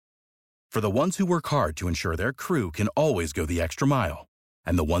For the ones who work hard to ensure their crew can always go the extra mile,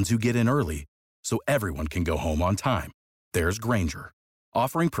 and the ones who get in early so everyone can go home on time, there's Grainger,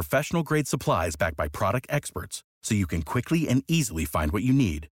 offering professional-grade supplies backed by product experts so you can quickly and easily find what you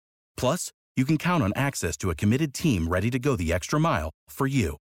need. Plus, you can count on access to a committed team ready to go the extra mile for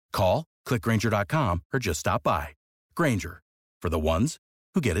you. Call, click Grainger.com, or just stop by. Grainger, for the ones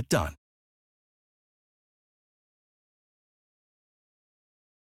who get it done.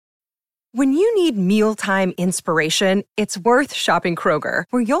 When you need mealtime inspiration, it's worth shopping Kroger,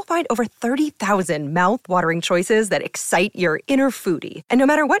 where you'll find over 30,000 mouth-watering choices that excite your inner foodie. And no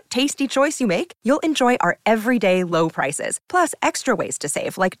matter what tasty choice you make, you'll enjoy our everyday low prices, plus extra ways to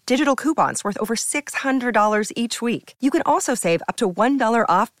save, like digital coupons worth over $600 each week. You can also save up to $1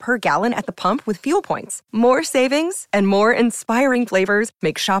 off per gallon at the pump with fuel points. More savings and more inspiring flavors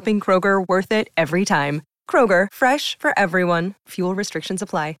make shopping Kroger worth it every time. Kroger, fresh for everyone. Fuel restrictions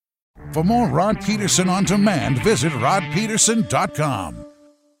apply. For more Rod Peterson on demand, visit rodpeterson.com.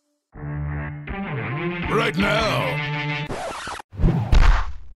 Right now.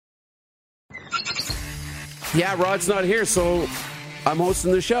 Yeah, Rod's not here, so I'm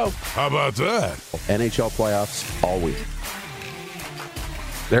hosting the show. How about that? NHL playoffs all week.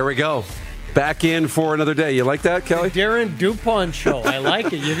 There we go. Back in for another day. You like that, Kelly? The Darren DuPont show. I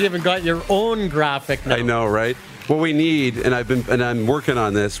like it. You've even got your own graphic now. I know, right? What we need, and I'm working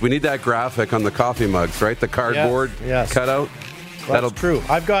on this, we need that graphic on the coffee mugs, right? The cardboard cutout. That's true.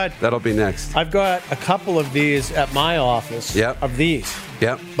 That'll be next. I've got a couple of these at my office. Yep. Of these.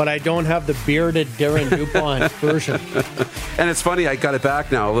 Yep. But I don't have the bearded Darren DuPont version. And it's funny, I got it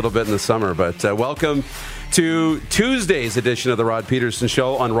back now a little bit in the summer, but welcome to Tuesday's edition of the Rod Peterson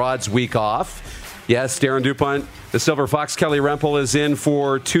Show on Rod's week off. Yes, Darren DuPont, the Silver Fox. Kelly Rempel is in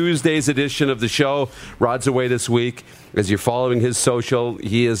for Tuesday's edition of the show. Rod's away this week. As you're following his social,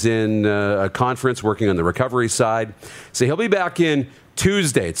 he is in a conference working on the recovery side. So he'll be back in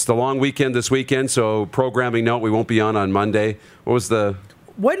Tuesday. It's the long weekend this weekend, so programming note, we won't be on Monday. What was the...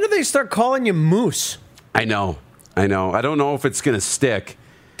 When do they start calling you Moose? I know. I don't know if it's going to stick.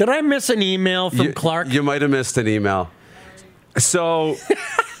 Did I miss an email from Clark? You might have missed an email. So...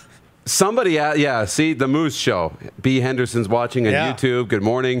 Somebody, see, the Moose Show. B. Henderson's watching on YouTube. Good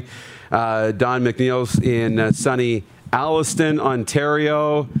morning. Don McNeil's in sunny Alliston,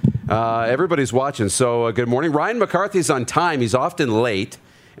 Ontario. Everybody's watching, so good morning. Ryan McCarthy's on time. He's often late,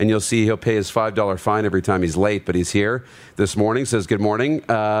 and you'll see he'll pay his $5 fine every time he's late, but he's here this morning, says good morning.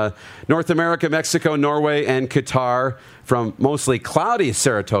 North America, Mexico, Norway, and Qatar from mostly cloudy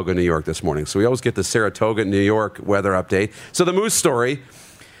Saratoga, New York this morning. So we always get the Saratoga, New York weather update. So the Moose story...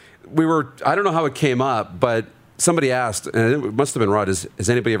 I don't know how it came up, but somebody asked, and it must have been Rod, has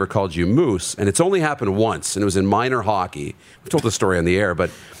anybody ever called you Moose? And it's only happened once, and it was in minor hockey. We've told the story on the air,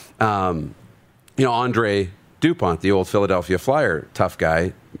 but, Andre DuPont, the old Philadelphia Flyer tough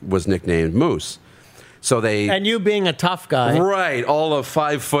guy, was nicknamed Moose. So and you being a tough guy. Right, all of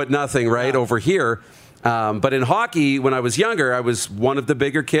 5'0", right, over here. But in hockey, when I was younger, I was one of the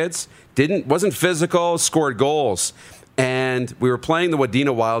bigger kids. Wasn't physical, scored goals. And we were playing the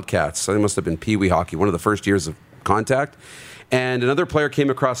Wadena Wildcats. So it must have been Pee Wee hockey, one of the first years of contact. And another player came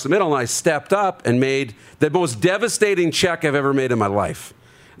across the middle, and I stepped up and made the most devastating check I've ever made in my life.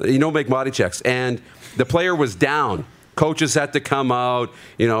 You don't make body checks. And the player was down. Coaches had to come out,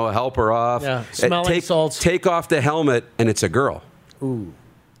 help her off. Yeah, smelling salts. Take off the helmet, and it's a girl. Ooh.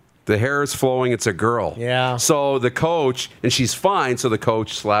 The hair is flowing. It's a girl. Yeah. So the coach, and she's fine, so the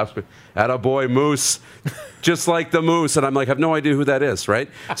coach slaps me. Attaboy, Moose. Just like the Moose. And I'm like, I have no idea who that is, right?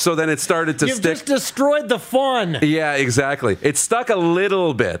 So then it started to You've stick. Just destroyed the fun. Yeah, exactly. It stuck a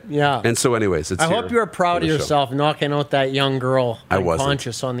little bit. Yeah. And so anyways, I hope you're proud of yourself knocking out that young girl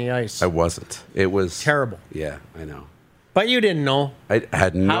unconscious on the ice. I wasn't. It was... terrible. Yeah, I know. But you didn't know. I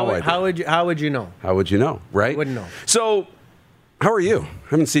had no idea. How would you know? How would you know, right? Wouldn't know. So, how are you? I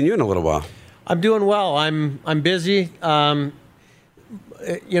haven't seen you in a little while. I'm doing well. I'm busy. I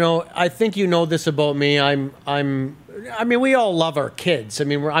think you know this about me. We all love our kids.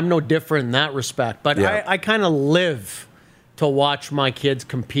 I'm no different in that respect. But yeah. I kind of live to watch my kids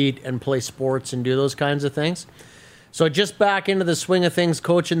compete and play sports and do those kinds of things. So just back into the swing of things,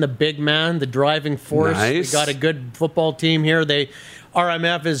 coaching the big man, the driving force. Nice. We got a good football team here.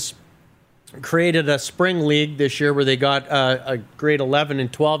 RMF has created a spring league this year where they got a grade 11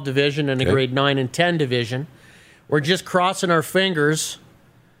 and 12 division and a grade 9 and 10 division. We're just crossing our fingers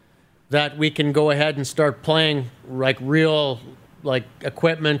that we can go ahead and start playing like real like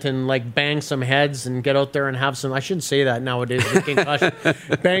equipment and like bang some heads and get out there and have some. I shouldn't say that nowadays. With concussion.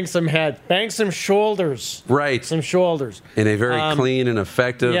 Bang some heads, bang some shoulders. Right, some shoulders in a very clean and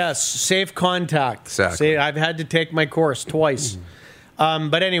effective. Yes, safe contact. Exactly. I've had to take my course twice.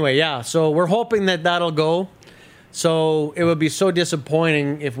 But anyway, yeah. So we're hoping that that'll go. So it would be so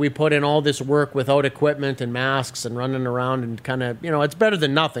disappointing if we put in all this work without equipment and masks and running around and kind of, it's better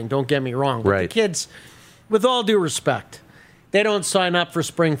than nothing, don't get me wrong. But right. The kids, with all due respect, they don't sign up for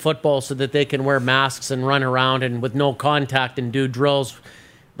spring football so that they can wear masks and run around and with no contact and do drills.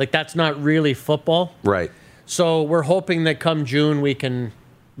 Like, that's not really football. Right. So we're hoping that come June we can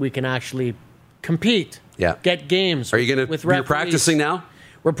actually compete. Yeah. Get games. Are you going to? You're practicing now?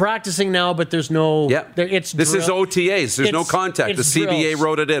 We're practicing now, but there's no. Yep. This is OTAs. There's no contact. The CBA drills.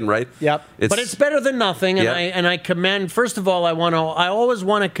 wrote it in, right? Yep. But it's better than nothing, and yep. I commend. First of all, I always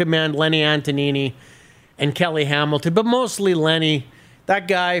want to commend Lenny Antonini and Kelly Hamilton, but mostly Lenny. That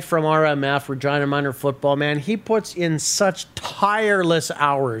guy from RMF, Regina Minor Football, man, he puts in such tireless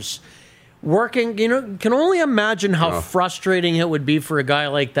hours working. Can only imagine how frustrating it would be for a guy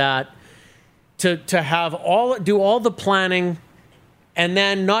like that to have do all the planning. And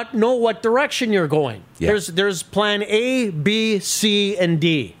then not know what direction you're going. Yeah. There's plan A, B, C, and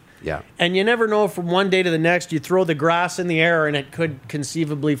D. Yeah. And you never know from one day to the next. You throw the grass in the air and it could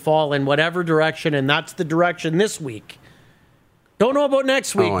conceivably fall in whatever direction, and that's the direction this week. Don't know about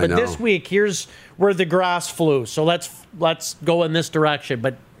next week, but this week, here's where the grass flew. So let's go in this direction.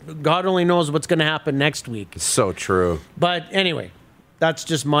 But God only knows what's going to happen next week. It's so true. But anyway, that's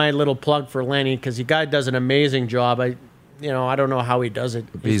just my little plug for Lenny, because the guy does an amazing job. I don't know how he does it.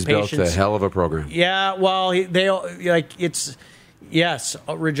 He's built a hell of a program. Yeah, well,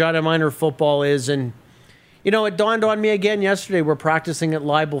 Regina Minor Football is, and it dawned on me again yesterday. We're practicing at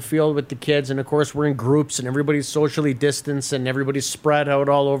Leibel Field with the kids, and of course we're in groups, and everybody's socially distanced, and everybody's spread out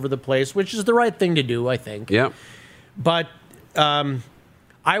all over the place, which is the right thing to do, I think. Yeah. But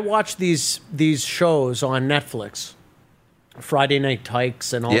I watch these shows on Netflix, Friday Night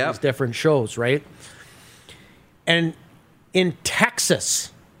Tykes, and all these different shows, right? And in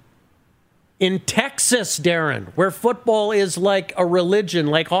Texas, Darren, where football is like a religion,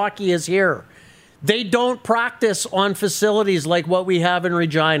 like hockey is here, they don't practice on facilities like what we have in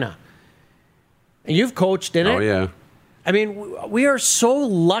Regina. And you've coached in it. Oh, yeah. I mean, we are so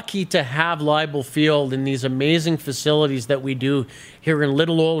lucky to have Leibel Field and these amazing facilities that we do here in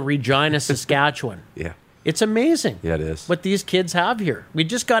little old Regina, Saskatchewan. Yeah. It's amazing. Yeah, it is. What these kids have here. We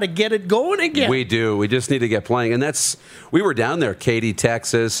just got to get it going again. We do. We just need to get playing. And we were down there, Katy,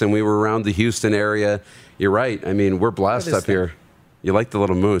 Texas, and we were around the Houston area. You're right. I mean, we're blessed up here. You like the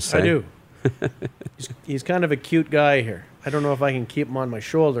little moose, I do. He's kind of a cute guy here. I don't know if I can keep him on my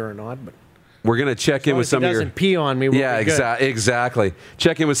shoulder or not, but we're going to check in with some of your... He doesn't pee on me. Yeah, exactly.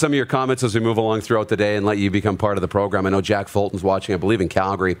 Check in with some of your comments as we move along throughout the day and let you become part of the program. I know Jack Fulton's watching, I believe, in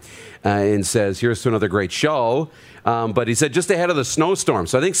Calgary, and says, here's to another great show. But he said just ahead of the snowstorm.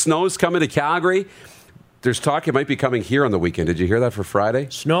 So I think snow's coming to Calgary. There's talk it might be coming here on the weekend. Did you hear that for Friday?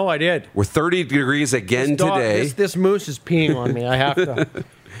 Snow, I did. We're 30 degrees again today. This moose is peeing on me. I have to...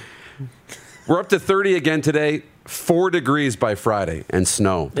 We're up to 30 again today. 4 degrees by Friday and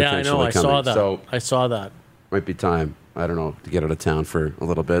snow. Yeah, I know. I saw that. So I saw that. Might be time. I don't know, to get out of town for a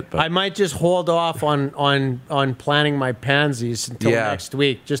little bit. But I might just hold off on planting my pansies until next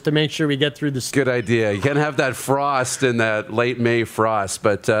week, just to make sure we get through this. Good idea. You can have that frost in that late May frost.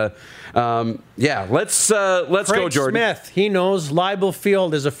 But let's go, Jordan. Smith, he knows Leibel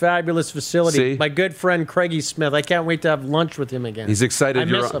Field is a fabulous facility. See? My good friend Craigie Smith. I can't wait to have lunch with him again. He's excited. I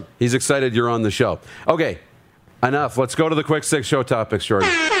miss him. He's excited you're on the show. Okay, enough. Let's go to the quick six show topics, Jordan.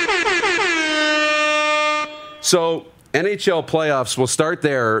 So, NHL playoffs, we'll start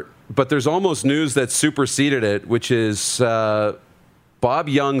there, but there's almost news that superseded it, which is Bob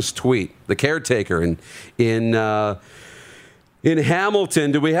Young's tweet, the caretaker in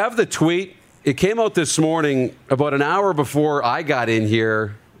Hamilton. Do we have the tweet? It came out this morning about an hour before I got in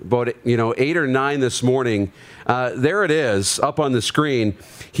here, about 8 or 9 this morning. There it is, up on the screen.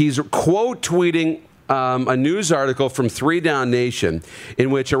 He's quote tweeting a news article from 3 Down Nation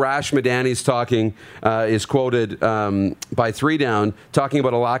in which Arash Madani's is quoted by 3 Down, talking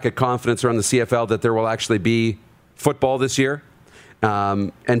about a lack of confidence around the CFL that there will actually be football this year.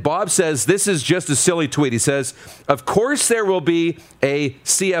 And Bob says, this is just a silly tweet. He says, of course there will be a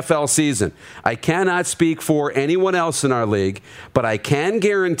CFL season. I cannot speak for anyone else in our league, but I can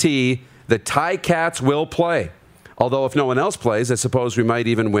guarantee the Ticats will play. Although if no one else plays, I suppose we might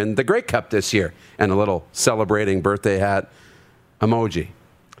even win the Grey Cup this year. And a little celebrating birthday hat emoji.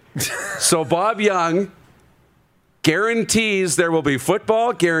 So Bob Young guarantees there will be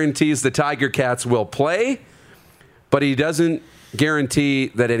football, guarantees the Tiger Cats will play, but he doesn't guarantee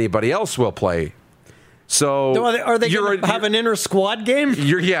that anybody else will play. So are they going to have an inter-squad game?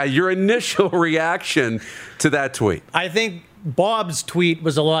 Your initial reaction to that tweet. I think Bob's tweet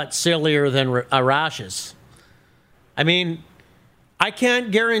was a lot sillier than Arash's. I mean, I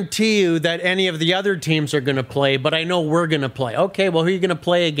can't guarantee you that any of the other teams are going to play, but I know we're going to play. Okay, well, who are you going to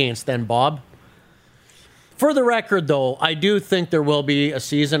play against then, Bob? For the record, though, I do think there will be a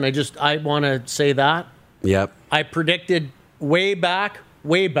season. I want to say that. Yep. I predicted way back,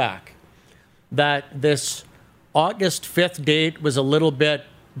 that this August 5th date was a little bit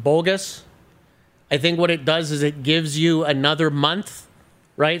bogus. I think what it does is it gives you another month,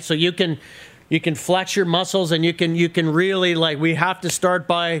 right? So you can flex your muscles and you can really, like, we have to start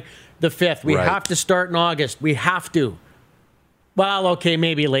by the 5th. We have to start in August. We have to. Well, okay,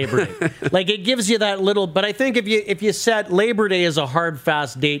 maybe Labor Day. Like, it gives you that little, but I think if you set Labor Day as a hard,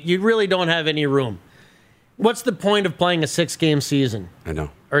 fast date, you really don't have any room. What's the point of playing a 6-game season? I know.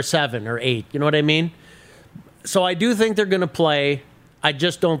 Or 7 or 8. You know what I mean? So I do think they're going to play. I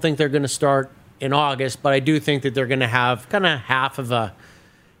just don't think they're going to start in August, but I do think that they're going to have kind of half of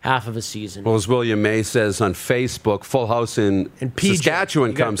a season. Well, as William May says on Facebook, Full House in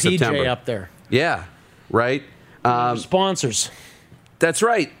Saskatchewan comes PJ September. Up there. Yeah, right. Sponsors. That's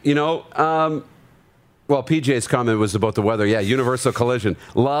right. Well, PJ's comment was about the weather. Yeah, Universal Collision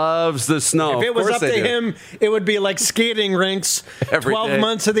loves the snow. If it was up to him, it would be like skating rinks 12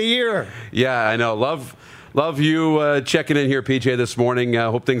 months of the year. Yeah, I know. Love you checking in here, PJ, this morning.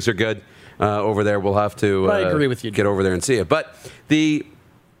 Hope things are good over there. We'll have to I agree with you, get over there and see it. But it's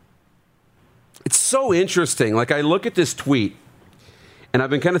so interesting. Like, I look at this tweet, and I've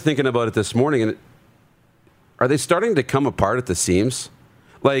been kind of thinking about it this morning, and are they starting to come apart at the seams?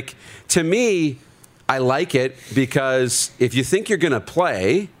 Like, to me, I like it because if you think you're going to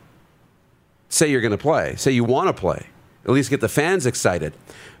play, say you're going to play. Say you want to play. At least get the fans excited.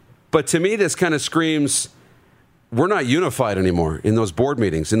 But to me, this kind of screams, we're not unified anymore in those board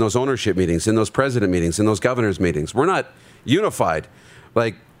meetings, in those ownership meetings, in those president meetings, in those governors meetings. We're not unified.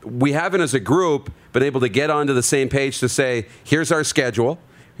 Like, we haven't as a group been able to get onto the same page to say, here's our schedule.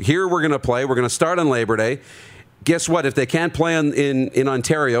 Here we're going to play. We're going to start on Labor Day. Guess what? If they can't play in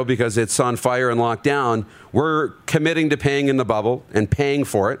Ontario because it's on fire and locked down, we're committing to paying in the bubble and paying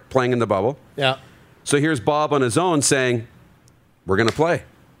for it, playing in the bubble. Yeah. So here's Bob on his own saying, we're going to play.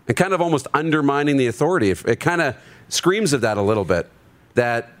 And kind of almost undermining the authority. It kind of screams of that a little bit.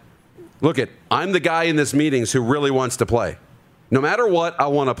 That, look, I'm the guy in this meetings who really wants to play. No matter what, I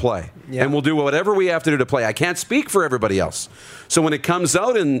want to play. Yeah. And we'll do whatever we have to do to play. I can't speak for everybody else. So when it comes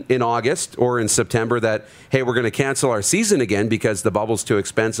out in August or in September that, hey, we're going to cancel our season again because the bubble's too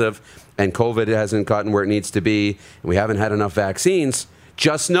expensive and COVID hasn't gotten where it needs to be and we haven't had enough vaccines,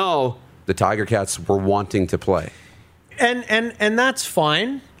 just know the Tiger Cats were wanting to play. And that's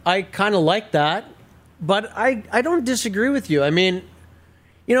fine. I kind of like that. But I don't disagree with you. I mean,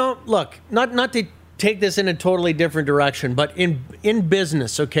 look, not to take this in a totally different direction, but in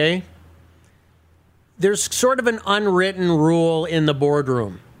business, okay, there's sort of an unwritten rule in the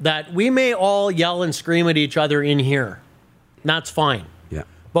boardroom that we may all yell and scream at each other in here. That's fine. Yeah.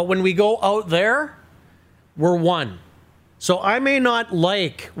 But when we go out there, we're one. So I may not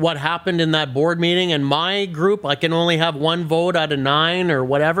like what happened in that board meeting, and my group, I can only have 1 vote out of 9 or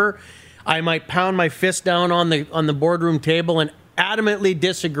whatever. I might pound my fist down on the boardroom table and adamantly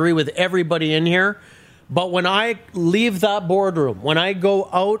disagree with everybody in here. But when I leave that boardroom, when I go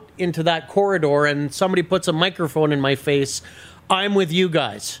out into that corridor and somebody puts a microphone in my face, I'm with you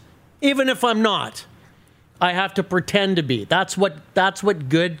guys. Even if I'm not, I have to pretend to be. That's what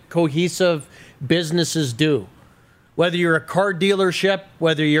good, cohesive businesses do. Whether you're a car dealership,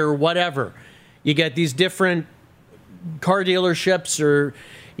 whether you're whatever, you get these different car dealerships or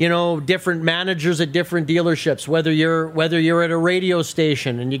different managers at different dealerships, whether you're at a radio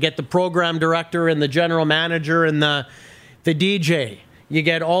station and you get the program director and the general manager and the DJ. You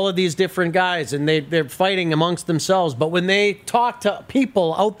get all of these different guys and they're fighting amongst themselves. But when they talk to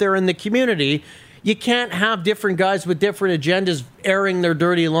people out there in the community, you can't have different guys with different agendas airing their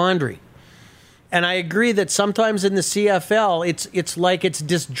dirty laundry. And I agree that sometimes in the CFL, it's like it's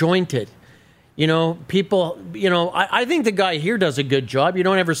disjointed. People, I think the guy here does a good job. You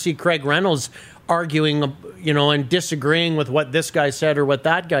don't ever see Craig Reynolds arguing, and disagreeing with what this guy said or what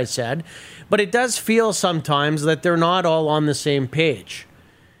that guy said. But it does feel sometimes that they're not all on the same page.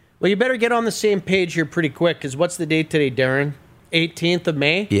 Well, you better get on the same page here pretty quick, because what's the date today, Darren? 18th of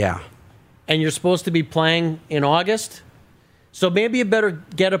May? Yeah. And you're supposed to be playing in August? So maybe you better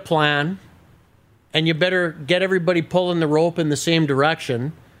get a plan and you better get everybody pulling the rope in the same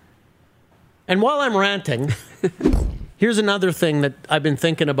direction. And while I'm ranting, here's another thing that I've been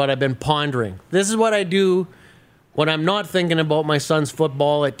thinking about, I've been pondering. This is what I do when I'm not thinking about my son's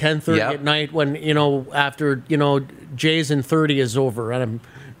football at 10:30 at night when, after, Jays and 30 is over and I'm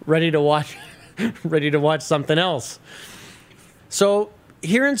ready to watch something else. So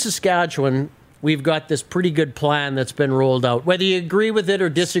here in Saskatchewan, we've got this pretty good plan that's been rolled out. Whether you agree with it or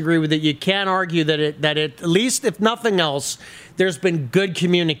disagree with it, you can't argue that it at least, if nothing else, there's been good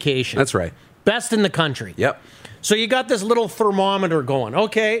communication. That's right. Best in the country. Yep. So you got this little thermometer going.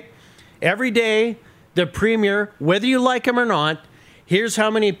 Okay, every day, the premier, whether you like him or not, here's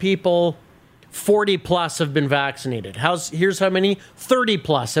how many people 40 plus have been vaccinated. Here's how many 30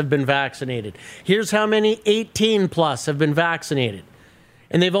 plus have been vaccinated. Here's how many 18 plus have been vaccinated.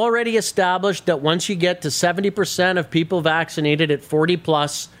 And they've already established that once you get to 70% of people vaccinated at 40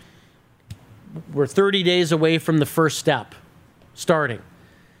 plus, we're 30 days away from the first step starting.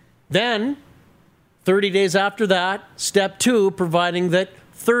 Then, 30 days after that, step 2, providing that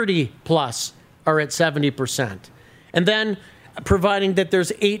 30 plus are at 70%. And then, providing that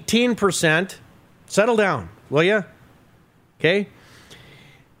there's 18%, settle down, will you? Okay?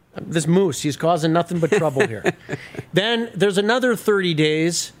 This moose, he's causing nothing but trouble here. Then there's another 30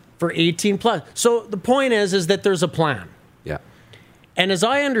 days for 18 plus. So the point is that there's a plan. Yeah. And as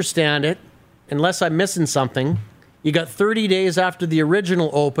I understand it, unless I'm missing something, you got 30 days after the original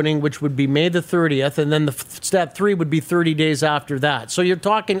opening, which would be May the 30th, and then the step 3 would be 30 days after that. So you're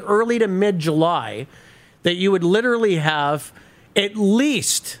talking early to mid-July that you would literally have at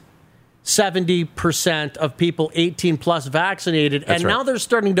least 70% of people 18 plus vaccinated. That's and right. Now they're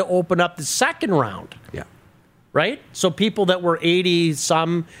starting to open up the second round. Yeah. Right? So people that were 80,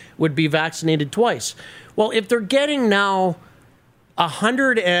 some would be vaccinated twice. Well, if they're getting now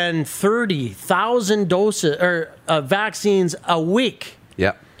 130,000 doses or vaccines a week,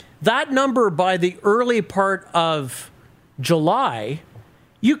 Yeah. that number by the early part of July,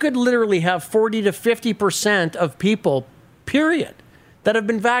 you could literally have 40 to 50% of people, period, that have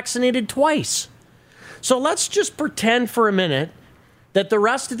been vaccinated twice. So let's just pretend for a minute that the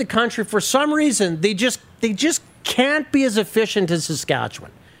rest of the country, for some reason, they just can't be as efficient as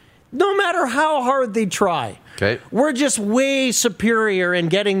Saskatchewan. No matter how hard they try. Okay. We're just way superior in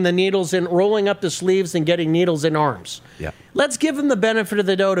getting the needles in, rolling up the sleeves and getting needles in arms. Yeah. Let's give them the benefit of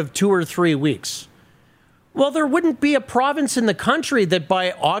the doubt of 2 or 3 weeks. Well, there wouldn't be a province in the country that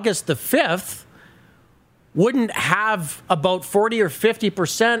by August the 5th wouldn't have about 40 or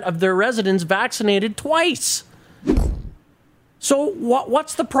 50% of their residents vaccinated twice. So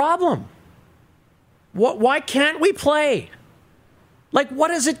what's the problem? Why can't we play? Like,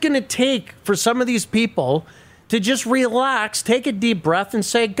 what is it going to take for some of these people to just relax, take a deep breath, and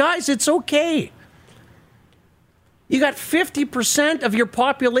say, guys, it's okay. You got 50% of your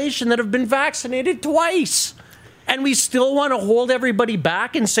population that have been vaccinated twice. And we still want to hold everybody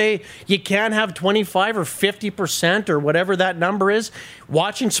back and say you can't have 25 or 50% or whatever that number is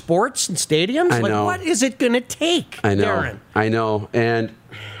watching sports in stadiums? I know. What is it going to take, I know. Darren? I know. And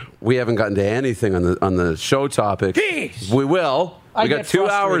we haven't gotten to anything on the show topic. Jeez. We will. We got get 2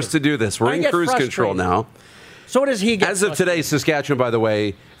 hours frustrated. to do this. We're I in get cruise control frustrated. now. So does he get As of today, Saskatchewan, by the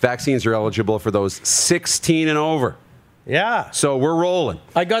way, vaccines are eligible for those 16 and over. Yeah. So we're rolling.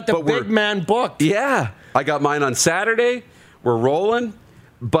 I got the But big man booked. Yeah. I got mine on Saturday. We're rolling.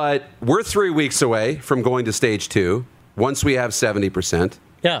 But we're 3 weeks away from going to stage 2 once we have 70%.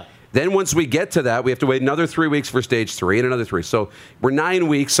 Yeah. Then once we get to that, we have to wait another 3 weeks for stage 3 and another 3. So we're 9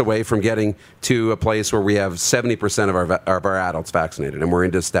 weeks away from getting to a place where we have 70% of our adults vaccinated, and we're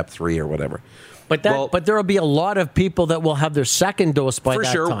into step 3 or whatever. But there will be a lot of people that will have their second dose by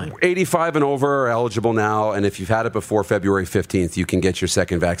that time. 85 and over are eligible now, and if you've had it before February 15th, you can get your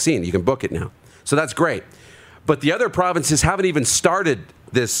second vaccine. You can book it now. So that's great. But the other provinces haven't even started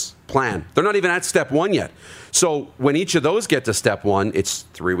this plan. They're not even at step 1 yet. So when each of those get to step 1, it's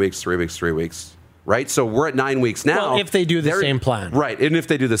 3 weeks, 3 weeks, 3 weeks, right? So we're at 9 weeks now. Well, if they do the same plan. Right, and if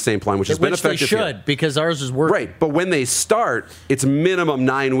they do the same plan, which has been effective they should, here. because ours is working. Right, but when they start, it's minimum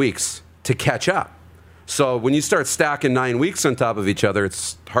 9 weeks to catch up. So when you start stacking 9 weeks on top of each other,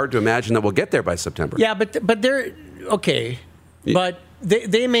 it's hard to imagine that we'll get there by September. Yeah, but they're okay. Yeah. But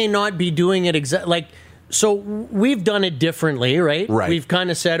they may not be doing it exactly like. So we've done it differently, right? Right. We've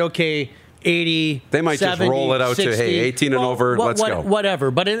kind of said, okay, 80. They might 70, just roll it out 60, to, hey, 18 and over, let's go.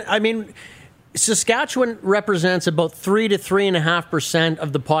 Whatever. But Saskatchewan represents about 3 to 3.5%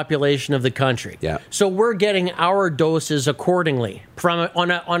 of the population of the country. Yeah. So we're getting our doses accordingly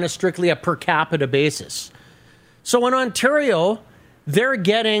on a strictly a per capita basis. So in Ontario, they're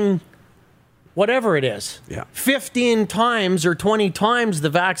getting whatever it is, 15 times or 20 times the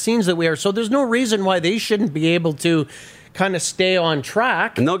vaccines that we are. So there's no reason why they shouldn't be able to kind of stay on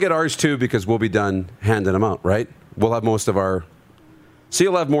track. And they'll get ours too because we'll be done handing them out, right? We'll have most of our... So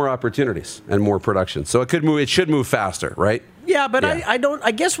you'll have more opportunities and more production. So it could move. It should move faster, right? Yeah, but I don't...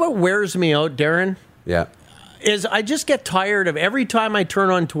 I guess what wears me out, Darren, is I just get tired of every time I turn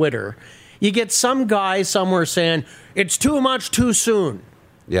on Twitter, you get some guy somewhere saying, it's too much too soon.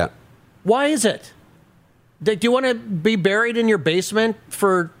 Yeah. Why is it? Do you want to be buried in your basement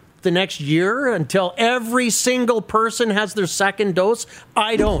for the next year until every single person has their second dose?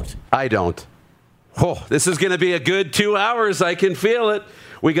 I don't. Oh, this is going to be a good 2 hours. I can feel it.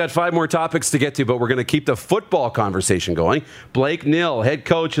 We got 5 more topics to get to, but we're going to keep the football conversation going. Blake Nill, head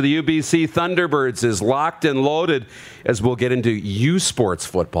coach of the UBC Thunderbirds, is locked and loaded as we'll get into U Sports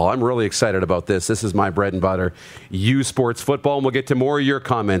football. I'm really excited about this. This is my bread and butter, U Sports football, and we'll get to more of your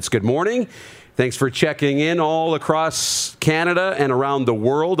comments. Good morning. Thanks for checking in all across Canada and around the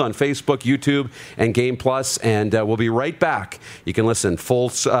world on Facebook, YouTube, and Game Plus, and we'll be right back. You can listen full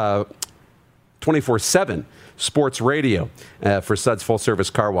 24/7 sports radio for Suds Full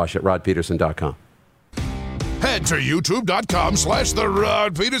Service Car Wash at rodpeterson.com. Head to youtube.com/The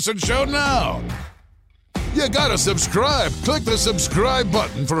Rod Peterson Show now. You gotta subscribe. Click the subscribe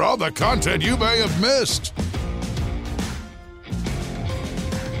button for all the content you may have missed.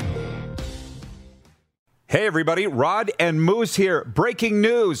 Hey everybody, Rod and Moose here. Breaking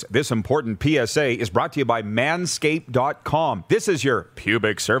news. This important PSA is brought to you by Manscaped.com. This is your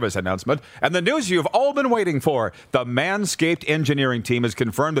pubic service announcement and the news you've all been waiting for. The Manscaped engineering team has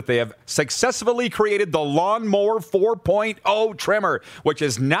confirmed that they have successfully created the Lawnmower 4.0 trimmer, which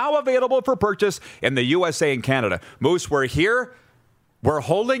is now available for purchase in the USA and Canada. Moose, we're here. We're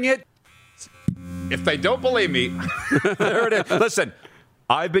holding it. If they don't believe me, there it is. Listen.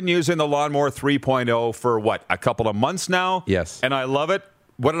 I've been using the Lawnmower 3.0 for, a couple of months now? Yes. And I love it.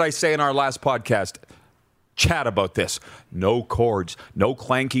 What did I say in our last podcast? Chat about this. No cords, no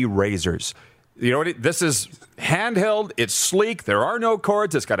clanky razors. You know what? This is handheld. It's sleek. There are no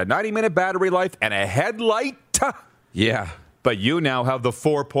cords. It's got a 90-minute battery life and a headlight. Yeah. But you now have the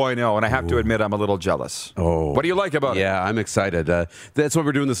 4.0, and I have to admit I'm a little jealous. Oh. What do you like about it? Yeah, I'm excited. That's why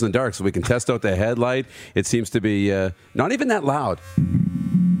we're doing this in the dark, so we can test out the headlight. It seems to be not even that loud.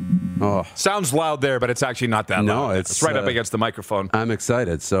 Oh. Sounds loud there, but it's actually not that loud. No, it's right up against the microphone. I'm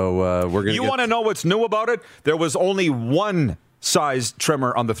excited, so we're going to. You want to know what's new about it? There was only one size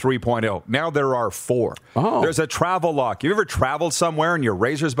trimmer on the 3.0. Now there are 4. Oh. There's a travel lock. You ever traveled somewhere and your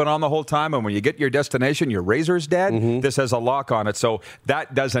razor's been on the whole time, and when you get to your destination, your razor's dead? Mm-hmm. This has a lock on it, so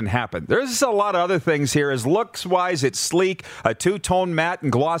that doesn't happen. There's a lot of other things here. As looks-wise, it's sleek, a 2-tone matte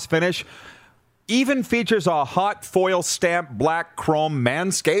and gloss finish. Even features a hot foil stamped black chrome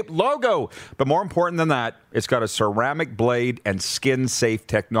Manscaped logo. But more important than that, it's got a ceramic blade and skin-safe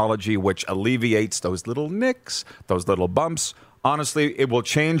technology which alleviates those little nicks, those little bumps. Honestly, it will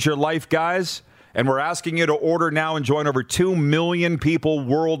change your life, guys. And we're asking you to order now and join over 2 million people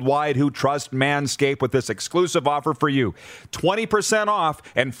worldwide who trust Manscaped with this exclusive offer for you. 20% off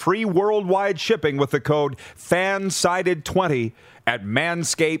and free worldwide shipping with the code FANSIDED20 at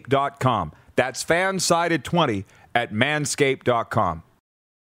manscaped.com. That's FANSIDED20 at manscaped.com.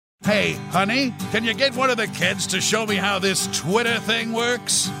 Hey, honey, can you get one of the kids to show me how this Twitter thing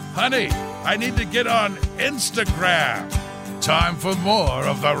works? Honey, I need to get on Instagram. Time for more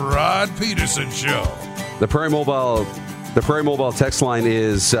of the Rod Peterson Show. The Prairie Mobile text line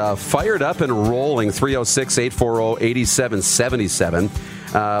is fired up and rolling,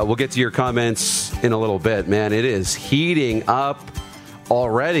 306-840-8777. We'll get to your comments in a little bit. Man, it is heating up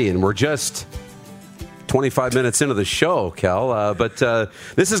already, and we're just 25 minutes into the show, Kel. But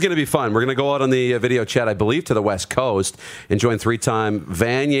this is going to be fun. We're going to go out on the video chat, I believe, to the West Coast and join 3-time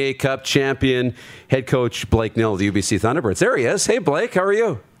Vanier Cup champion head coach Blake Nill of the UBC Thunderbirds. There he is. Hey, Blake, how are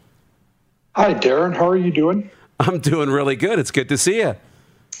you? Hi, Darren. How are you doing? I'm doing really good. It's good to see you.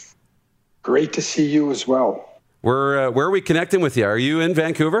 Great to see you as well. Where are we connecting with you? Are you in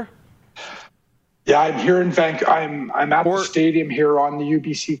Vancouver? Yeah, I'm here in Vancouver. I'm at the stadium here on the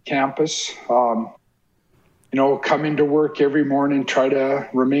UBC campus. Come into work every morning, try to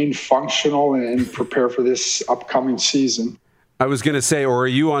remain functional and prepare for this upcoming season. I was going to say, or are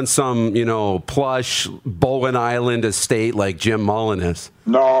you on some, plush Bowen Island estate like Jim Mullen is?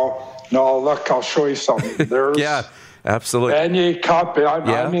 No, look, I'll show you something. There's yeah, absolutely. Vanier Cup.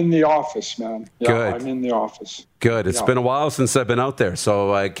 I'm in the office, man. Yeah, good. I'm in the office. Good. It's been a while since I've been out there,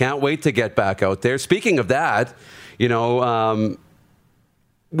 so I can't wait to get back out there. Speaking of that,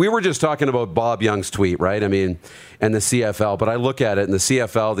 we were just talking about Bob Young's tweet, right? I mean, and the CFL, but I look at it, and the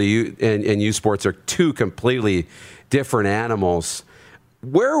CFL and U Sports are two completely different animals.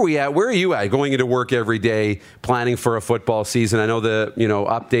 Where are we at? Where are you at going into work every day, planning for a football season? I know the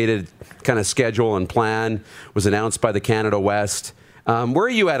updated kind of schedule and plan was announced by the Canada West. Where are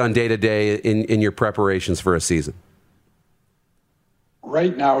you at on day-to-day in your preparations for a season?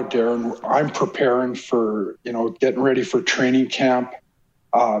 Right now, Darren, I'm preparing for, getting ready for training camp,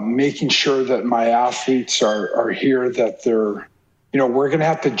 making sure that my athletes are here, that they're, we're going to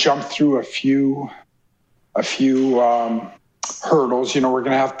have to jump through a few hurdles. We're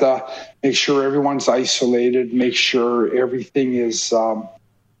going to have to make sure everyone's isolated, make sure everything is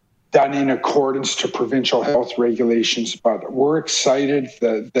done in accordance to provincial health regulations. But we're excited.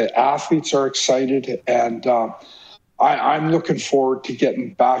 The athletes are excited, and I'm looking forward to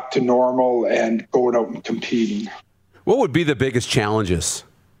getting back to normal and going out and competing. What would be the biggest challenges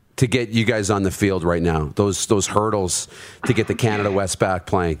to get you guys on the field right now? Those hurdles to get the Canada West back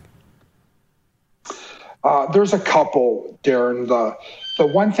playing? There's a couple, Darren. The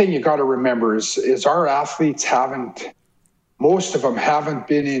one thing you got to remember is our athletes most of them haven't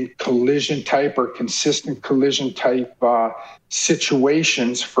been in collision type or consistent collision type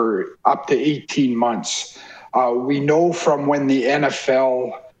situations for up to 18 months. We know from when the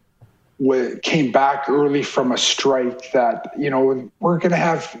NFL came back early from a strike that we're going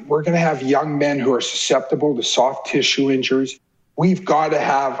to have young men who are susceptible to soft tissue injuries. We've got to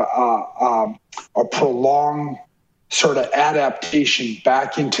have a prolonged sort of adaptation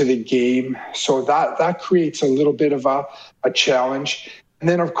back into the game. So that creates a little bit of a challenge. And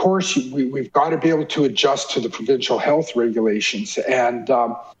then, of course, we've got to be able to adjust to the provincial health regulations. And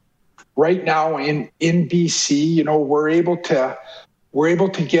right now in BC, we're able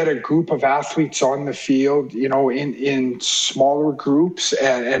to get a group of athletes on the field, in smaller groups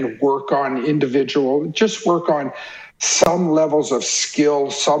and work on work on some levels of skill,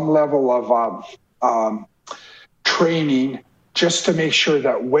 some level of training, just to make sure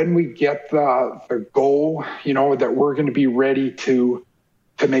that when we get the goal, that we're going to be ready to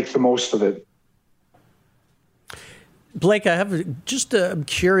make the most of it. Blake, I'm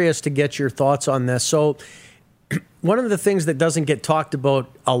curious to get your thoughts on this. So one of the things that doesn't get talked about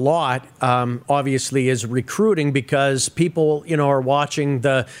a lot, obviously, is recruiting, because people, are watching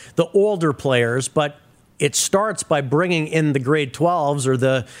the older players, but it starts by bringing in the grade 12s or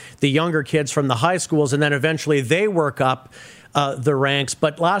the younger kids from the high schools, and then eventually they work up the ranks.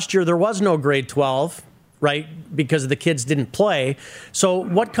 But last year there was no grade 12, right, because the kids didn't play. So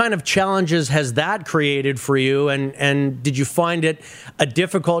what kind of challenges has that created for you? And did you find it a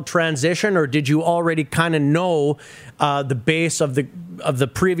difficult transition, or did you already kind of know the base of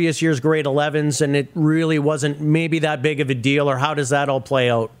the previous year's grade 11s, and it really wasn't maybe that big of a deal, or how does that all play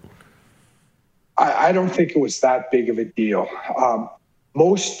out? I don't think it was that big of a deal.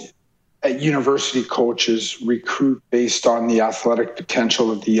 Most university coaches recruit based on the athletic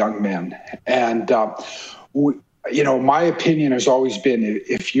potential of the young men. And, my opinion has always been,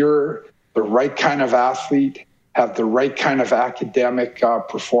 if you're the right kind of athlete, have the right kind of academic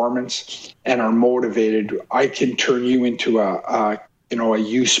performance, and are motivated, I can turn you into a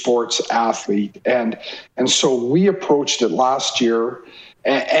U Sports athlete. And so we approached it last year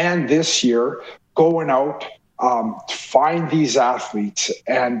and this year, going out, find these athletes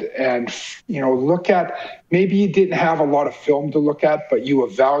and look at, maybe you didn't have a lot of film to look at, but you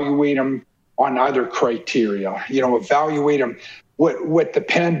evaluate them on other criteria, evaluate them. What the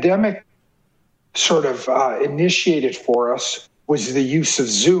pandemic sort of initiated for us was the use of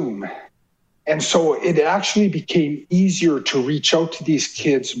Zoom. And so it actually became easier to reach out to these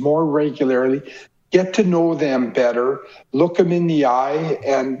kids more regularly, get to know them better, look them in the eye,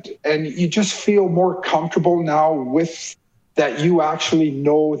 and you just feel more comfortable now with that you actually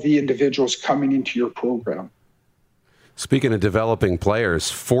know the individuals coming into your program. Speaking of developing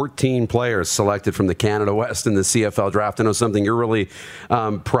players, 14 players selected from the Canada West in the CFL draft. I know something you're really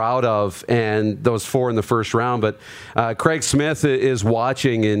proud of, and those 4 in the first round. But Craig Smith is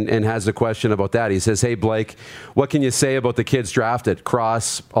watching and has a question about that. He says, "Hey, Blake, what can you say about the kids drafted?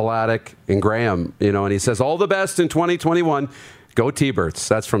 Cross, Alatic, and Graham." And he says, "All the best in 2021. Go T-Birds."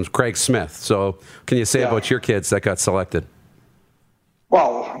 That's from Craig Smith. So what can you say about your kids that got selected?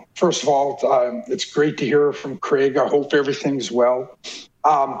 Well, first of all, it's great to hear from Craig. I hope everything's well.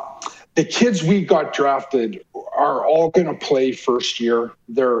 The kids we got drafted are all going to play first year.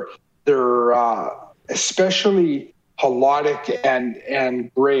 They're especially Holotic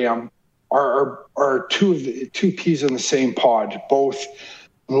and Graham are two peas in the same pod. Both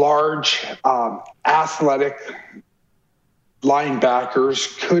large, athletic,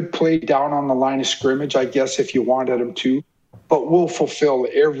 linebackers, could play down on the line of scrimmage, I guess, if you wanted them to, but will fulfill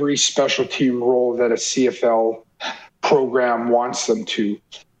every special team role that a CFL program wants them to.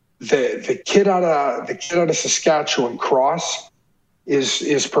 The kid out of Saskatchewan, Cross,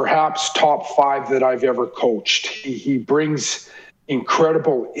 is perhaps top 5 that I've ever coached. He brings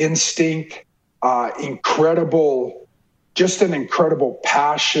incredible instinct, incredible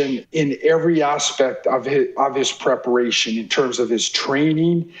passion in every aspect of his preparation, in terms of his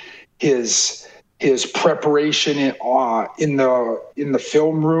training, his preparation in the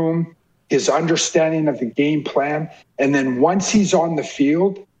film room, his understanding of the game plan, and then once he's on the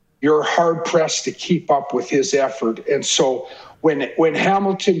field, you're hard pressed to keep up with his effort. And so when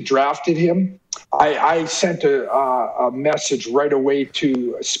Hamilton drafted him, I sent a message right away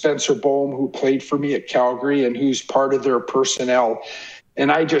to Spencer Bohm, who played for me at Calgary and who's part of their personnel.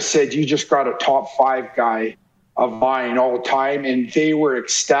 And I just said, you just got a top 5 guy of mine all time. And they were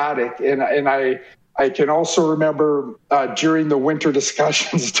ecstatic. And I can also remember during the winter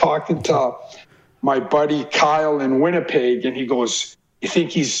discussions talking to my buddy Kyle in Winnipeg, and he goes, do you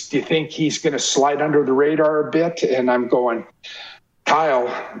think he's going to slide under the radar a bit? And I'm going, Kyle,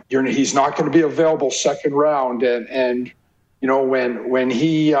 he's not going to be available second round. And you know, when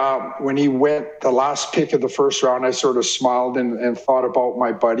he went the last pick of the first round, I sort of smiled and thought about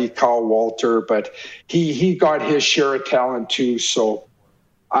my buddy Kyle Walter, but he got his share of talent too. So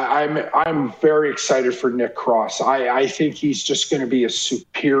I'm very excited for Nick Cross. I think he's just going to be a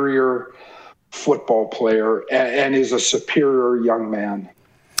superior football player and is a superior young man.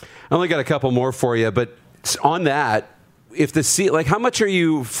 I only got a couple more for you, but on that, how much are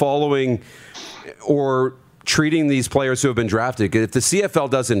you following or treating these players who have been drafted? If the CFL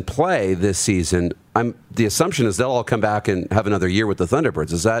doesn't play this season, the assumption is they'll all come back and have another year with the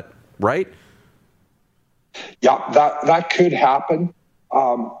Thunderbirds. Is that right? Yeah, that could happen.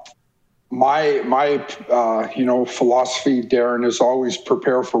 My philosophy, Darren, is always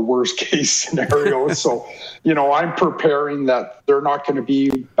prepare for worst case scenarios. So, I'm preparing that they're not going to be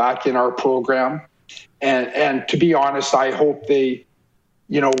back in our program. And to be honest, I hope we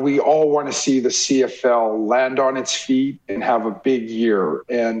all want to see the CFL land on its feet and have a big year.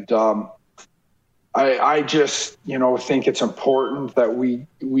 And I just, think it's important that we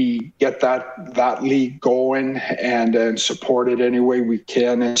get that league going and support it any way we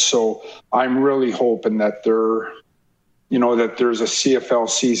can. And so I'm really hoping that that there's a CFL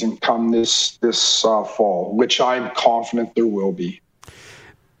season come this fall, which I'm confident there will be.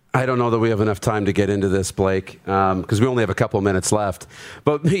 I don't know that we have enough time to get into this, Blake, because we only have a couple of minutes left.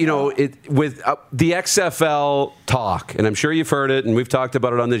 But, with the XFL talk, and I'm sure you've heard it, and we've talked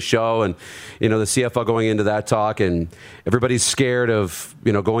about it on this show, and, the CFL going into that talk, and everybody's scared of,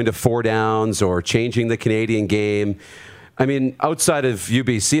 going to 4 downs or changing the Canadian game. I mean, outside of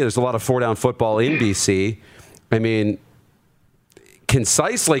UBC, there's a lot of 4-down football in BC. I mean,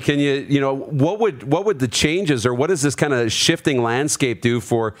 concisely, can what would the changes, or what does this kind of shifting landscape do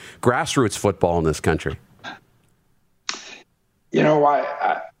for grassroots football in this country?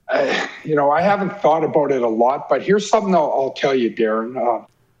 I haven't thought about it a lot, but here's something I'll tell you, Darren.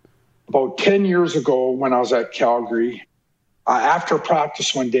 About 10 years ago, when I was at Calgary, after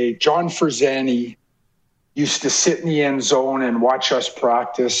practice one day, John Ferzani used to sit in the end zone and watch us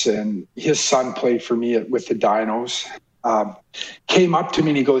practice, and his son played for me with the Dinos. Came up to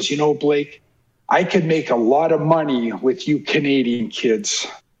me and he goes, Blake, I could make a lot of money with you Canadian kids.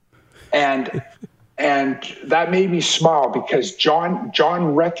 And that made me smile, because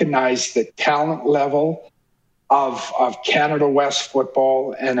John recognized the talent level of Canada West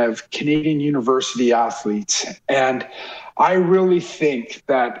football and of Canadian university athletes. And I really think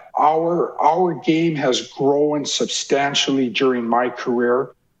that our game has grown substantially during my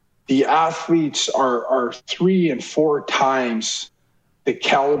career. The athletes are 3 and 4 times the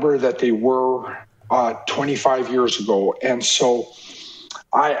caliber that they were 25 years ago. And so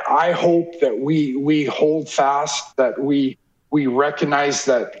I hope that we hold fast, that we recognize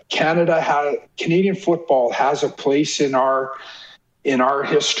that Canadian football has a place in our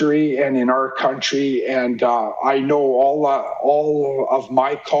history and in our country. And I know all of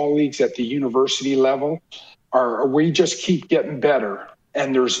my colleagues at the university level we just keep getting better.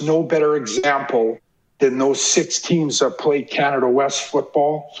 And there's no better example than those 6 teams that play Canada West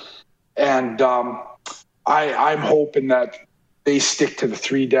football. And I'm hoping that they stick to the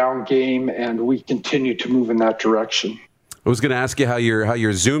 3-down game and we continue to move in that direction. I was going to ask you how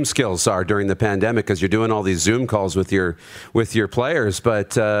your Zoom skills are during the pandemic, because you're doing all these Zoom calls with your players.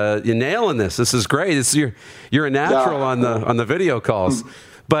 But you're nailing this. This is great. You're a natural on the video calls.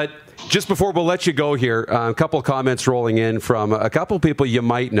 But Just before we'll let you go here, a couple of comments rolling in from a couple of people you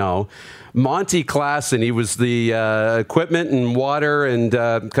might know. Monty Klassen, he was the equipment and water and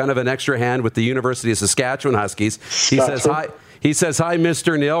kind of an extra hand with the University of Saskatchewan Huskies. He says hi. He says, hi,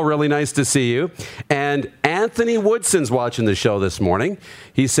 Mr. Neil. Really nice to see you. And Anthony Woodson's watching the show this morning.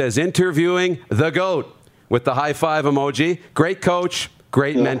 He says, interviewing the GOAT with the high five emoji. Great coach,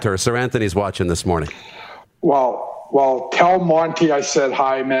 great mentor. Sir Anthony's watching this morning. Well, tell Monty I said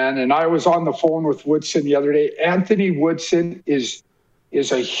hi, man. And I was on the phone with Woodson the other day. Anthony Woodson is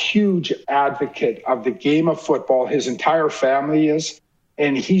a huge advocate of the game of football. His entire family is.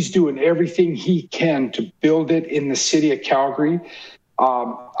 And he's doing everything he can to build it in the city of Calgary.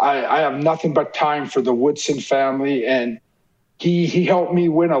 I have nothing but time for the Woodson family. And he helped me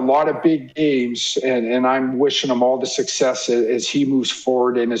win a lot of big games, and I'm wishing him all the success as he moves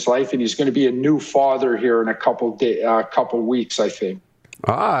forward in his life. And he's going to be a new father here in a couple weeks, I think.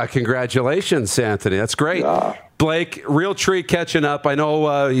 Congratulations, Anthony. That's great. Blake, real treat catching up. I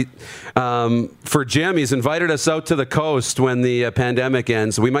know for Jim, he's invited us out to the coast when the pandemic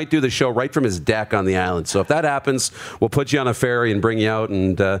ends. We might do the show right from his deck on the island. So if that happens, we'll put you on a ferry and bring you out,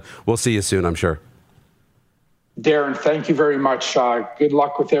 and we'll see you soon, I'm sure. Darren, thank you very much. Good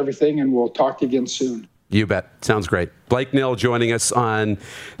luck with everything, and we'll talk again soon. You bet. Sounds great. Blake Nill joining us on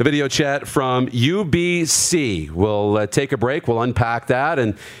the video chat from UBC. We'll take a break. We'll unpack that,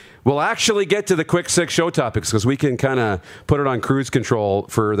 and we'll actually get to the quick six show topics because we can kind of put it on cruise control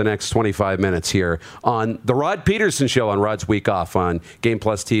for the next 25 minutes here on the Rod Peterson Show on Rod's Week Off on Game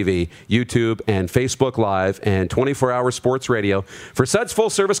Plus TV, YouTube, and Facebook Live, and 24-hour sports radio for Suds Full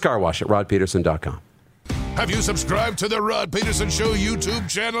Service Car Wash at rodpeterson.com. Have you subscribed to the Rod Peterson Show YouTube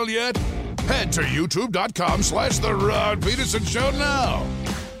channel yet? Head to youtube.com/The Rod Peterson Show now.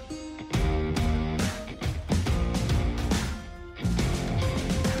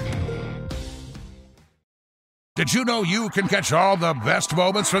 Did you know you can catch all the best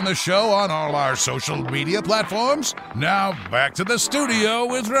moments from the show on all our social media platforms? Now, back to the studio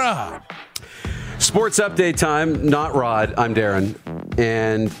with Rod. Sports update time, not Rod. I'm Darren.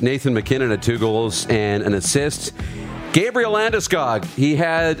 And Nathan McKinnon had 2 goals and an assist. Gabriel Landeskog, he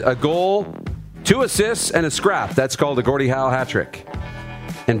had a goal, 2 assists, and a scrap. That's called a Gordie Howe hat trick.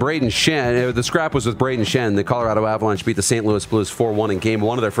 And Braden Shen, the scrap was with Braden Shen. The Colorado Avalanche beat the St. Louis Blues 4-1 in Game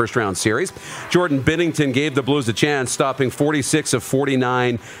 1 of their first-round series. Jordan Binnington gave the Blues a chance, stopping 46 of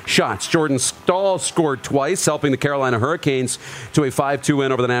 49 shots. Jordan Staal scored twice, helping the Carolina Hurricanes to a 5-2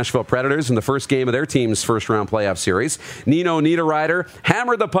 win over the Nashville Predators in the first game of their team's first-round playoff series. Nino Niederreiter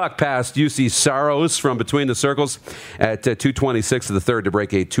hammered the puck past UC Saros from between the circles at 2:26 of the third to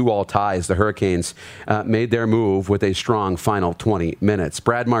break a 2-all tie as the Hurricanes made their move with a strong final 20 minutes.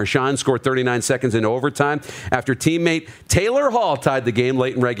 Brad Marchand scored 39 seconds into overtime after teammate Taylor Hall tied the game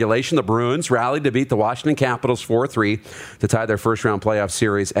late in regulation. The Bruins rallied to beat the Washington Capitals 4-3 to tie their first-round playoff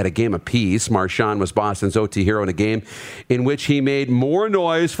series at a game apiece. Marchand was Boston's OT hero in a game in which he made more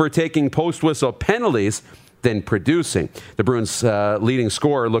noise for taking post-whistle penalties than producing. The Bruins' leading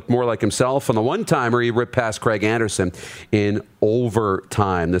scorer looked more like himself on the one-timer he ripped past Craig Anderson in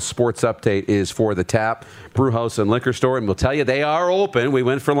overtime. The sports update is for the Tap Brewhouse and Liquor Store, and we'll tell you they are open. We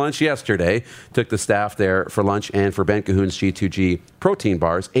went for lunch yesterday, took the staff there for lunch, and for Ben Cahoon's G2G protein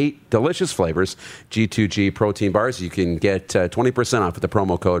bars, 8 delicious flavors, G2G protein bars. You can get 20% off with the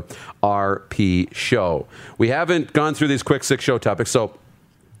promo code RPShow. We haven't gone through these quick 6 show topics, so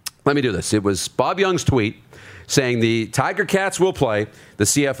let me do this. It was Bob Young's tweet saying the Tiger Cats will play, the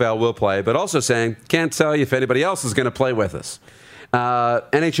CFL will play, but also saying, can't tell you if anybody else is going to play with us.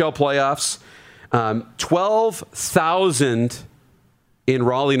 NHL playoffs, 12,000 in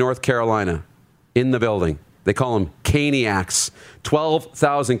Raleigh, North Carolina, in the building. They call them Caniacs.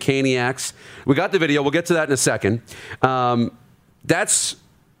 12,000 Caniacs. We got the video. We'll get to that in a second. That's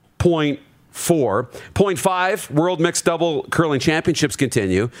point 4. Point 5, World Mixed Double Curling Championships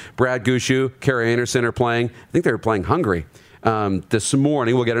continue. Brad Gushu, Carrie Anderson are playing. I think they were playing Hungary this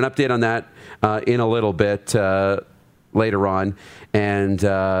morning. We'll get an update on that in a little bit later on. And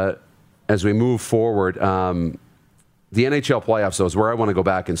as we move forward, the NHL playoffs, though, is where I want to go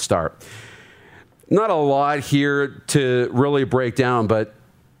back and start. Not a lot here to really break down, but,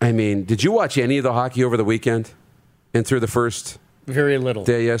 I mean, did you watch any of the hockey over the weekend and through the first very little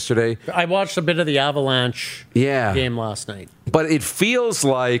day yesterday? I watched a bit of the Avalanche game last night. But it feels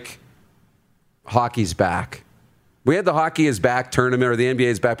like hockey's back. We had the Hockey is Back tournament, or the NBA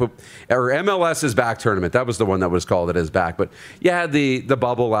is back, or MLS is back tournament. That was the one that was called It Is Back. But you had the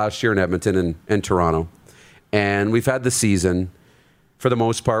bubble last year in Edmonton and Toronto. And we've had the season, for the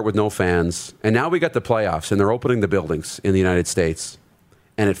most part, with no fans. And now we got the playoffs, and they're opening the buildings in the United States.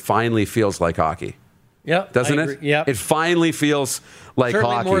 and it finally feels like hockey. Yeah, doesn't it? Yeah, it finally feels like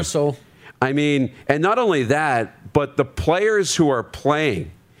certainly hockey. More so. I mean, and not only that, but the players who are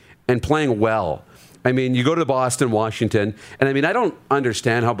playing and playing well. I mean, you go to Boston, Washington, and I mean, I don't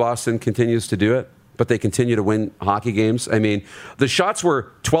understand how Boston continues to do it, but they continue to win hockey games. I mean, the shots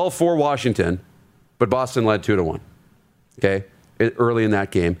were 12-4 Washington, but Boston led 2-1. Okay, early in that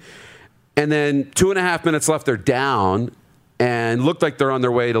game. And then 2.5 minutes left, they're down and looked like they're on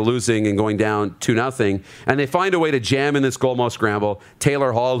their way to losing and going down 2-0. And they find a way to jam in this goal-most scramble.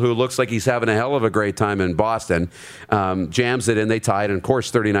 Taylor Hall, who looks like he's having a hell of a great time in Boston, jams it in. They tied. And, of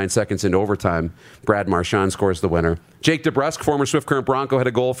course, 39 seconds into overtime, Brad Marchand scores the winner. Jake DeBrusk, former Swift Current Bronco, had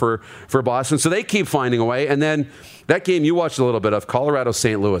a goal for Boston. So they keep finding a way. And then that game you watched a little bit of,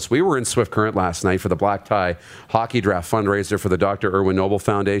 Colorado-St. Louis. We were in Swift Current last night for the Black Tie Hockey Draft fundraiser for the Dr. Irwin Noble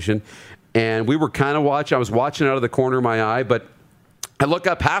Foundation. And we were kind of watching. I was watching out of the corner of my eye, but I look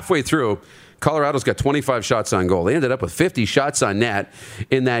up halfway through. Colorado's got 25 shots on goal. They ended up with 50 shots on net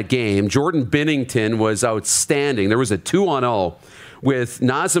in that game. Jordan Binnington was outstanding. There was a 2-on-0 with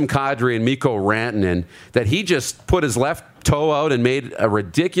Nazem Kadri and Mikko Rantanen that he just put his left toe out and made a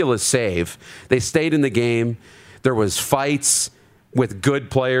ridiculous save. They stayed in the game. There was fights with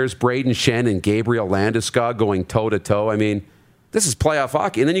good players, Braden Shen and Gabriel Landeskog going toe-to-toe. I mean, this is playoff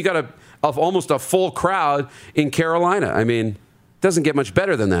hockey. And then you got almost a full crowd in Carolina. I mean, it doesn't get much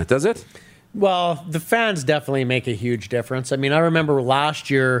better than that, does it? Well, the fans definitely make a huge difference. I mean, I remember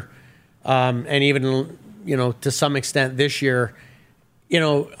last year, and even, to some extent this year,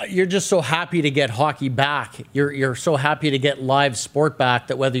 you're just so happy to get hockey back. You're so happy to get live sport back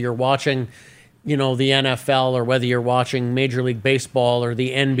that whether you're watching, the NFL or whether you're watching Major League Baseball or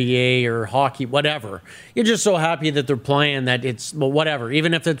the NBA or hockey, whatever. You're just so happy that they're playing that it's, well, whatever.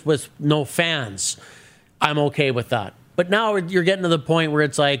 Even if it's with no fans, I'm okay with that. But now you're getting to the point where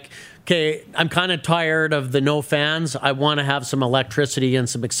it's like, okay, I'm kind of tired of the no fans. I want to have some electricity and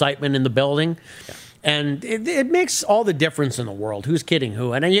some excitement in the building. Yeah. And it makes all the difference in the world. Who's kidding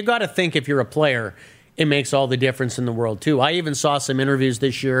who? And you got to think if you're a player, it makes all the difference in the world, too. I even saw some interviews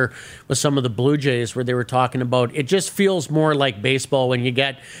this year with some of the Blue Jays where they were talking about it just feels more like baseball when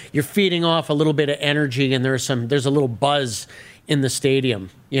you're feeding off a little bit of energy and there's a little buzz in the stadium.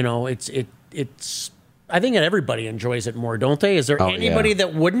 It's I think everybody enjoys it more, don't they? Is there anybody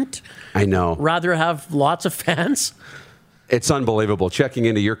that wouldn't? I know. Rather have lots of fans? It's unbelievable. Checking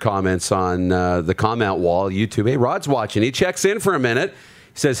into your comments on the comment wall, YouTube. Hey, Rod's watching. He checks in for a minute.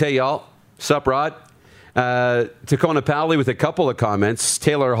 He says, hey, y'all. Sup, Rod? Tacona Pally with a couple of comments.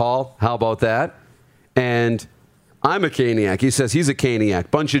 Taylor Hall, how about that? And I'm a Caniac. He says he's a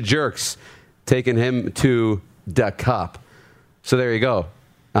Caniac. Bunch of jerks taking him to the cup. So there you go.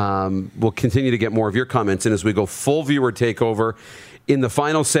 We'll continue to get more of your comments in as we go full viewer takeover in the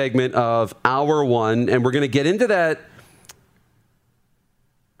final segment of Hour 1. And we're going to get into that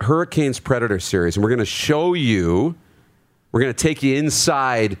Hurricanes Predator series. And we're going to show you, we're going to take you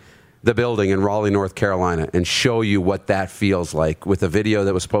inside the building in Raleigh, North Carolina, and show you what that feels like with a video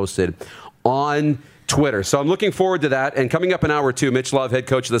that was posted on Twitter. So I'm looking forward to that. And coming up in Hour 2, Mitch Love, head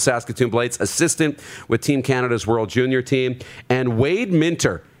coach of the Saskatoon Blades, assistant with Team Canada's World Junior team, and Wade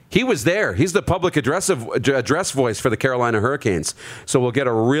Minter. He was there. He's the public address voice for the Carolina Hurricanes. So we'll get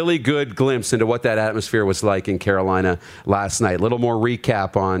a really good glimpse into what that atmosphere was like in Carolina last night. A little more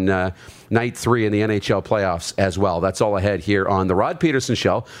recap on Night 3 in the NHL playoffs as well. That's all ahead here on The Rod Peterson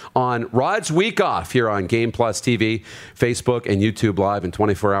Show on Rod's Week Off here on Game Plus TV, Facebook, and YouTube Live and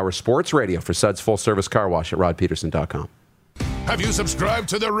 24-hour sports radio for Suds Full Service Car Wash at rodpeterson.com. Have you subscribed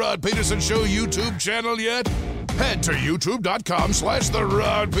to the Rod Peterson Show YouTube channel yet? Head to youtube.com/The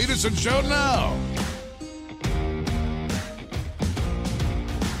Rod Peterson Show now.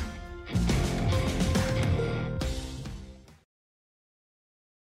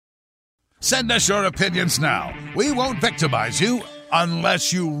 Send us your opinions now. We won't victimize you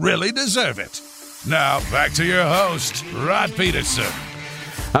unless you really deserve it. Now, back to your host, Rod Peterson.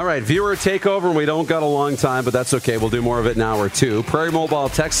 All right, viewer takeover, and we don't got a long time, but that's okay. We'll do more of it in Hour 2. Prairie Mobile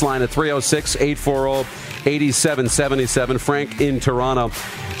text line at 306-840-8777. Frank in Toronto.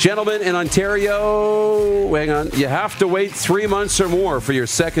 Gentlemen in Ontario, hang on, you have to wait 3 months or more for your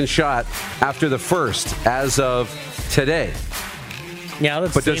second shot after the first as of today. Yeah,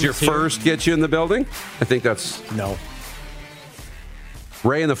 that's but does your first get you in the building? I think that's... No.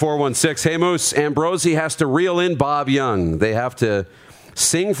 Ray in the 416. Hey, Moose, Ambrosi has to reel in Bob Young. They have to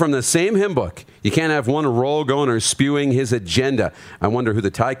sing from the same hymn book. You can't have one roll going or spewing his agenda. I wonder who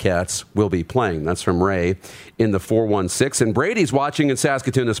the Ticats will be playing. That's from Ray in the 416. And Brady's watching in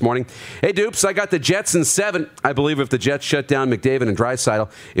Saskatoon this morning. Hey, Dupes, I got the Jets in 7. I believe if the Jets shut down McDavid and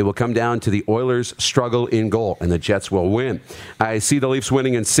Draisaitl, it will come down to the Oilers' struggle in goal, and the Jets will win. I see the Leafs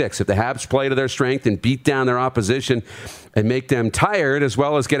winning in 6. If the Habs play to their strength and beat down their opposition and make them tired, as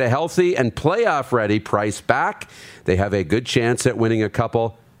well as get a healthy and playoff-ready Price back, they have a good chance at winning a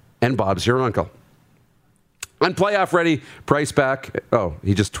couple. And Bob's your uncle. On playoff ready, Price back. Oh,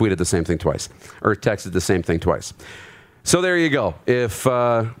 he just tweeted the same thing twice, or texted the same thing twice. So there you go. If,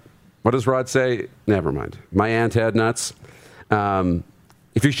 what does Rod say? Never mind. My aunt had nuts.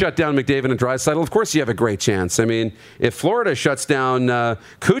 If you shut down McDavid and Draisaitl, of course you have a great chance. I mean, if Florida shuts down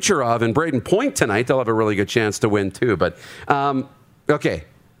Kucherov and Braden Point tonight, they'll have a really good chance to win too. But, okay,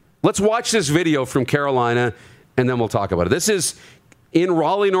 let's watch this video from Carolina, and then we'll talk about it. This is in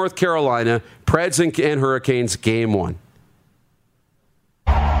Raleigh, North Carolina, Preds and Hurricanes, Game 1.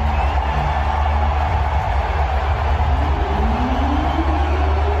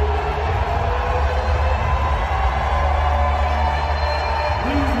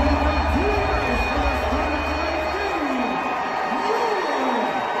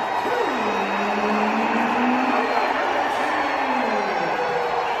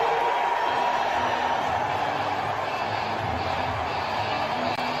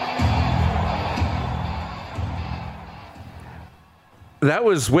 That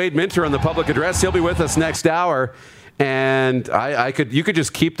was Wade Minter on the public address. He'll be with us next hour. And you could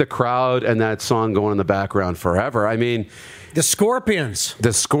just keep the crowd and that song going in the background forever. I mean, the Scorpions,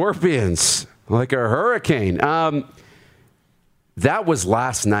 like a hurricane. That was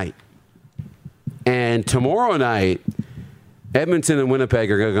last night. And tomorrow night, Edmonton and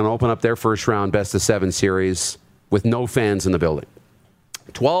Winnipeg are going to open up their first round best of 7 series with no fans in the building.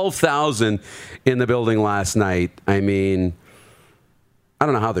 12,000 in the building last night. I mean, I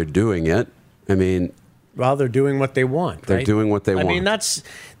don't know how they're doing it. I mean, well, they're doing what they want. They're doing what they want. I mean, that's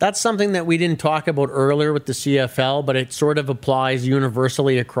something that we didn't talk about earlier with the CFL, but it sort of applies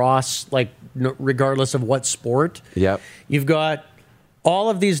universally across, like, regardless of what sport. Yep. You've got all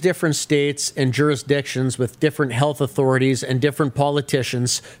of these different states and jurisdictions with different health authorities and different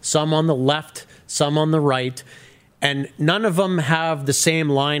politicians, some on the left, some on the right, and none of them have the same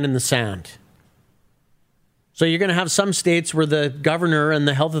line in the sand. So you're going to have some states where the governor and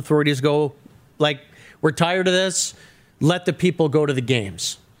the health authorities go, like, we're tired of this, let the people go to the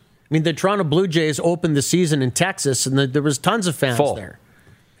games. I mean, the Toronto Blue Jays opened the season in Texas, and there was tons of fans there.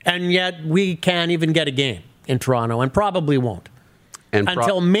 And yet we can't even get a game in Toronto, and probably won't.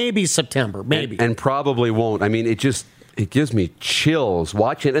 Until maybe September, maybe. And probably won't. I mean, it gives me chills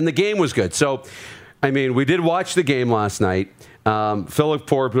watching it. And the game was good. So, I mean, we did watch the game last night. Philip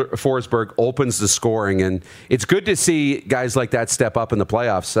Forsberg opens the scoring, and it's good to see guys like that step up in the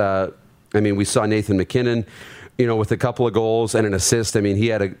playoffs. I mean, we saw Nathan McKinnon, with a couple of goals and an assist. I mean, he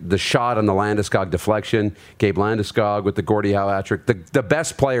had the shot on the Landeskog deflection, Gabe Landeskog with the Gordie Howe hat-trick. The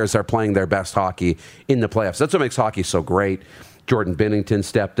best players are playing their best hockey in the playoffs. That's what makes hockey so great. Jordan Binnington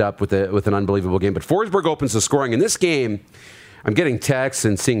stepped up with an unbelievable game. But Forsberg opens the scoring. In this game, I'm getting texts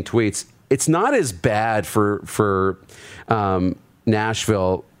and seeing tweets. It's not as bad for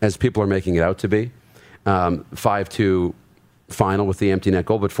Nashville as people are making it out to be. 5-2 final with the empty net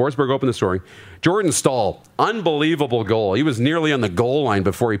goal. But Forsberg opened the scoring. Jordan Staal, unbelievable goal. He was nearly on the goal line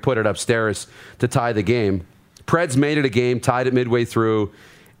before he put it upstairs to tie the game. Preds made it a game, tied it midway through.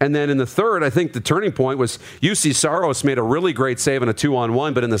 And then in the third, I think the turning point was UC Saros made a really great save on a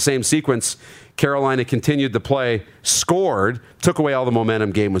 2-on-1, but in the same sequence, Carolina continued to play, scored, took away all the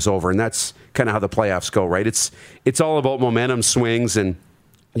momentum, game was over. And that's kind of how the playoffs go, right? It's all about momentum swings, and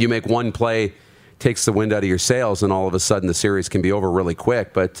you make one play, takes the wind out of your sails, and all of a sudden the series can be over really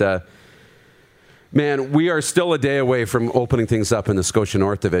quick. But, man, we are still a day away from opening things up in the Scotia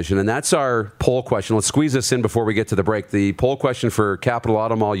North Division, and that's our poll question. Let's squeeze this in before we get to the break. The poll question for Capital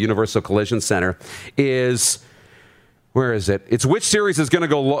Auto Mall Universal Collision Center is, where is it? It's which series is going to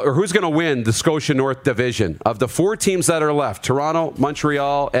go, or who's going to win the Scotia North Division? Of the 4 teams that are left, Toronto,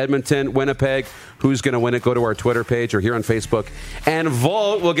 Montreal, Edmonton, Winnipeg, who's going to win it? Go to our Twitter page or here on Facebook and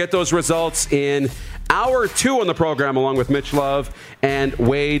vote. We'll get those results in Hour 2 on the program, along with Mitch Love and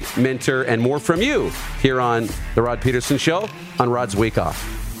Wade Minter, and more from you here on The Rod Peterson Show on Rod's Week Off.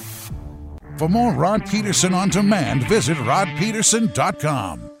 For more Rod Peterson on demand, visit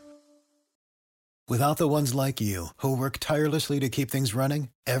rodpeterson.com. Without the ones like you, who work tirelessly to keep things running,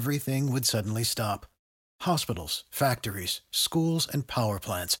 everything would suddenly stop. Hospitals, factories, schools, and power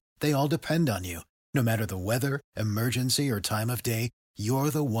plants, they all depend on you. No matter the weather, emergency, or time of day, you're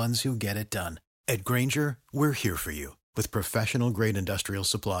the ones who get it done. At Grainger, we're here for you with professional-grade industrial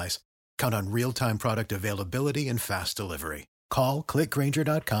supplies. Count on real-time product availability and fast delivery. Call, click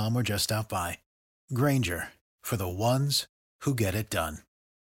Grainger.com, or just stop by. Grainger, for the ones who get it done.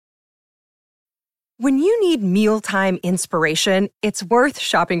 When you need mealtime inspiration, it's worth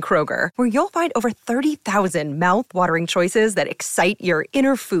shopping Kroger, where you'll find over 30,000 mouth-watering choices that excite your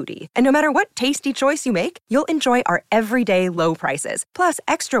inner foodie. And no matter what tasty choice you make, you'll enjoy our everyday low prices, plus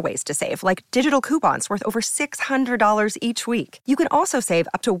extra ways to save, like digital coupons worth over $600 each week. You can also save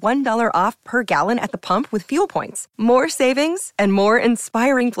up to $1 off per gallon at the pump with fuel points. More savings and more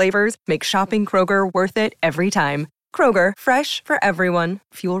inspiring flavors make shopping Kroger worth it every time. Kroger, fresh for everyone.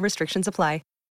 Fuel restrictions apply.